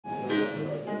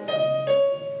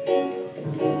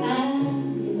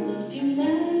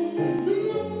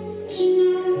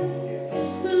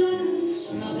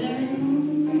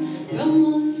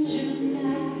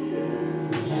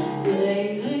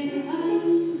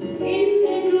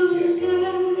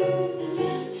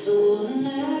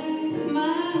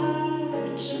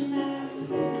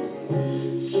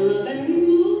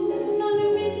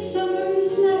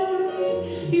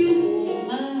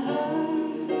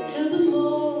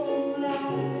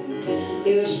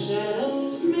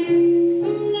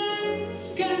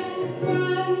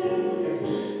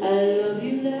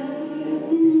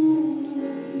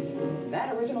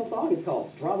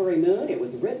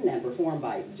written and performed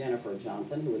by Jennifer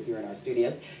Johnson, who is here in our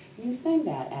studios. You sang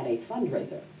that at a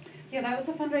fundraiser. Yeah, that was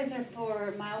a fundraiser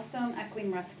for Milestone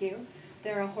Equine Rescue.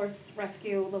 They're a horse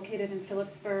rescue located in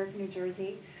Phillipsburg, New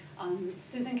Jersey.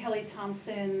 Susan Kelly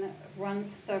Thompson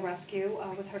runs the rescue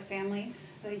with her family.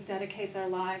 They dedicate their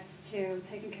lives to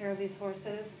taking care of these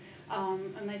horses,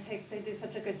 and they do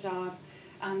such a good job.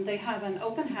 They have an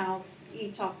open house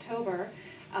each October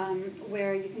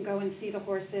where you can go and see the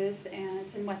horses, and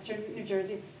it's in western New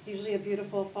Jersey. It's usually a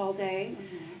beautiful fall day.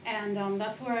 And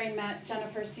that's where I met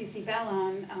Jennifer C.C.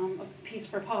 Ballon of Peace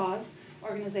for Paws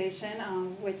organization,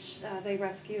 which they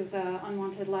rescue the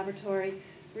unwanted laboratory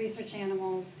research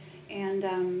animals. And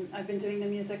I've been doing the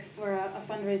music for a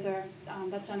fundraiser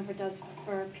that Jennifer does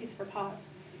for Peace for Paws.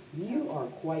 You are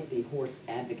quite the horse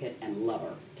advocate and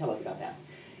lover. Tell us about that.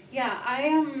 Yeah,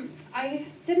 I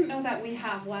didn't know that we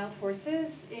have wild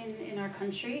horses in our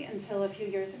country until a few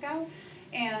years ago.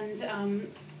 And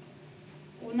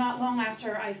not long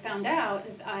after I found out,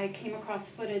 I came across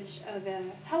footage of a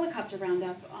helicopter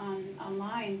roundup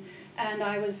online, and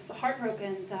I was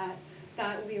heartbroken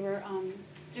that we were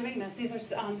doing this. These are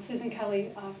Susan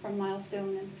Kelly from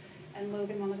Milestone, and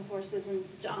Logan, one of the horses, and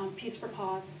Peace for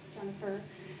Paws, Jennifer,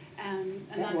 and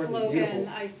that's Logan.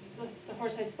 That's the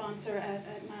horse I sponsor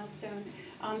at Milestone.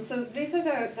 So these are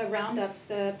the roundups.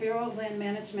 The Bureau of Land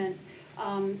Management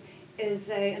is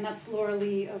and that's Laura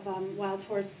Lee of Wild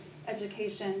Horse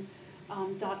Education.org.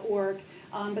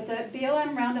 But the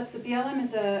BLM roundups, the BLM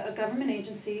is a government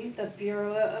agency, the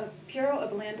Bureau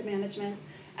of Land Management,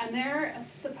 and they're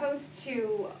supposed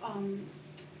to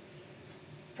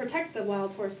protect the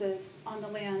wild horses on the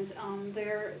land.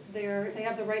 They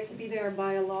have the right to be there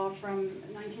by a law from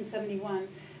 1971,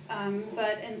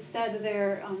 but instead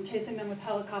they're chasing them with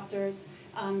helicopters.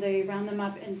 They round them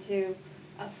up into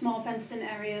small fenced-in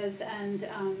areas, and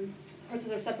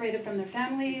horses are separated from their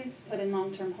families, put in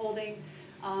long-term holding.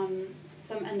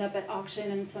 Some end up at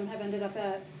auction, and some have ended up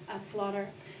at slaughter,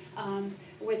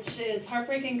 which is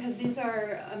heartbreaking because these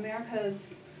are America's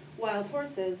wild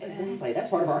horses. Exactly. That's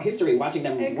part of our history, watching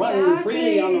them run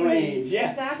freely on the range. Yeah.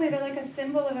 Exactly. They're like a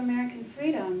symbol of American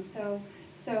freedom. So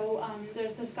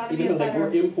there's got to be a better way. Even though they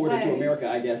were imported to America,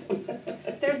 I guess.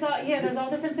 There's all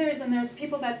different theories, and there's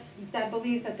people that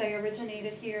believe that they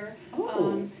originated here.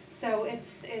 Oh. So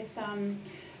it's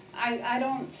I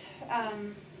don't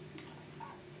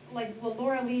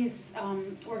Laura Lee's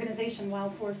organization,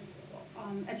 Wild Horse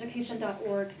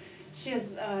Education.org. She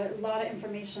has a lot of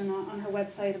information on her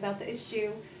website about the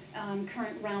issue,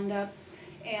 current roundups,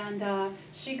 and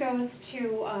she goes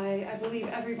to, I believe,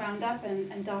 every roundup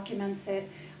and documents it.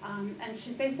 And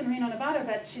she's based in Reno, Nevada,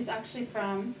 but she's actually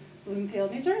from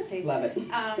Bloomfield, New Jersey. Love it.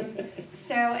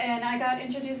 And I got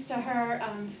introduced to her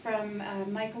from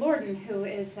Mike Lorden, who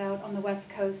is out on the West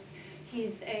Coast.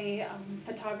 He's a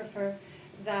photographer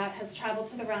that has traveled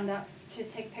to the roundups to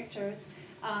take pictures.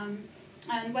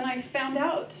 And when I found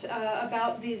out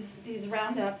about these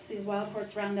roundups, these wild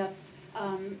horse roundups,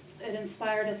 it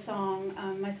inspired a song,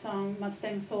 my song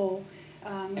Mustang Soul.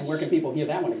 And where can people hear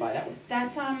that one and buy that one?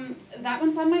 That's that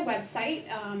one's on my website,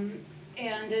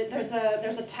 and there's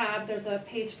a tab, there's a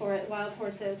page for it, Wild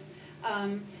Horses,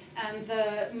 and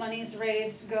the monies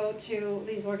raised go to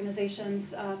these organizations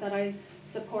that I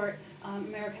support.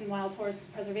 American Wild Horse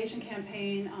Preservation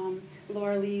Campaign,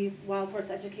 Laura Lee,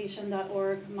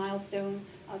 wildhorseeducation.org, Milestone,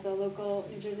 the local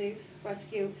New Jersey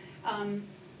rescue.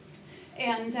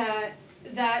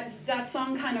 That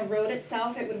song kind of wrote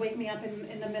itself. It would wake me up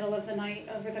in the middle of the night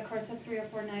over the course of 3 or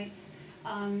 4 nights.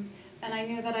 And I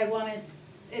knew that I wanted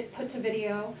it put to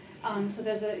video. So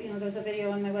there's a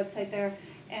video on my website there.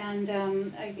 And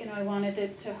I wanted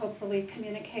it to hopefully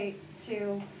communicate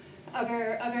to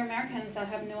other Americans that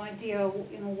have no idea,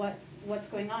 what's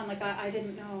going on. Like I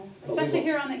didn't know, especially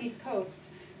here on the East Coast,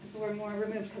 because we're more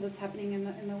removed because it's happening in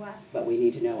the West. But we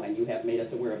need to know, and you have made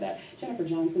us aware of that. Jennifer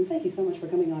Johnson, thank you so much for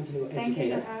coming on to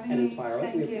educate us and inspire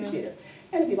us. We appreciate it.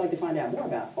 And if you'd like to find out more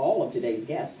about all of today's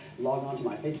guests, log on to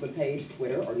my Facebook page,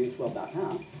 Twitter, or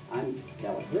News12.com. I'm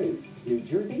Della Cruz, New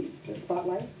Jersey. The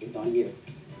spotlight is on you.